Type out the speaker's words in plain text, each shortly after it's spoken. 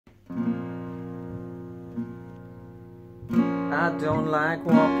I don't like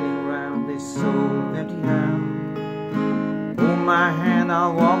walking around this old empty house. Hold my hand,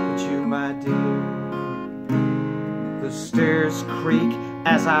 I'll walk with you, my dear. The stairs creak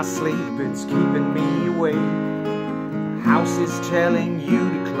as I sleep, it's keeping me awake. The house is telling you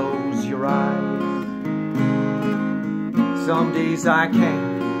to close your eyes. Some days I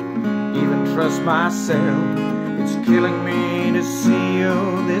can't even trust myself. It's killing me to see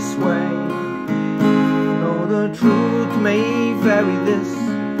you this way. Though the truth may vary, this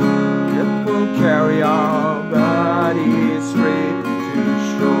it will carry our bodies straight to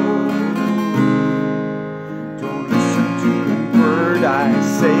shore. Don't listen to the word I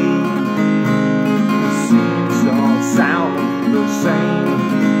say. It seems all sound the same.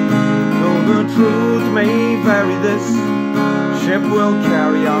 Though the truth may vary, this ship will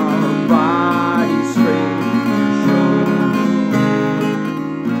carry our bodies straight to shore.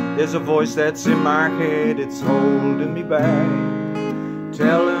 There's a voice that's in my head, it's holding me back,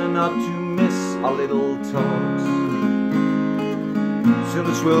 telling not to miss our little talks. Soon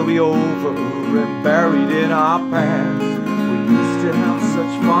this will be over and buried in our past. We used to have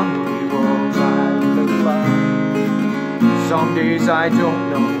such fun when we were all tired of life. Some days I don't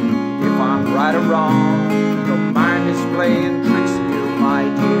know if I'm right or wrong. Your mind is playing tricks on you, my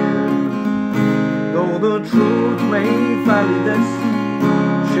dear. Though the truth may vary, this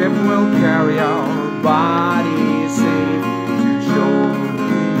ship will carry our bodies safe to shore.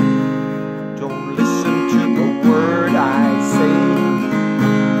 Don't listen to the word I say.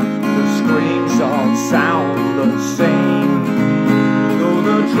 The screams all sound the same. Though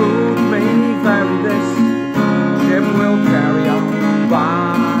the truth may vary, this ship will carry our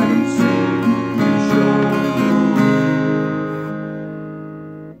bodies safe to shore.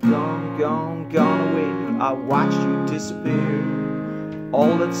 Gone away, I watched you disappear.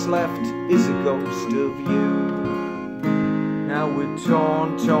 All that's left is a ghost of you. Now we're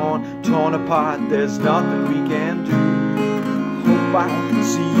torn apart, there's nothing we can do. Hope I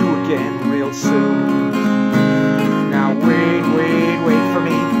see you again real soon. Now wait for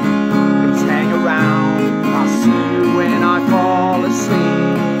me, please hang around. I'll see you when I fall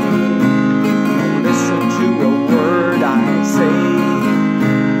asleep. Don't listen to a word I say.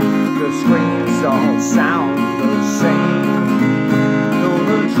 The screams all sound the same. Though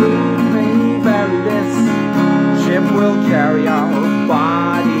the truth may vary, this ship will carry our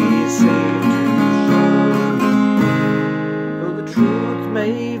bodies safe to shore. Though the truth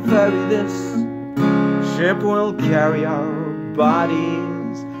may vary, this ship will carry our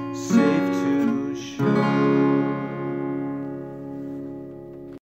bodies safe to shore.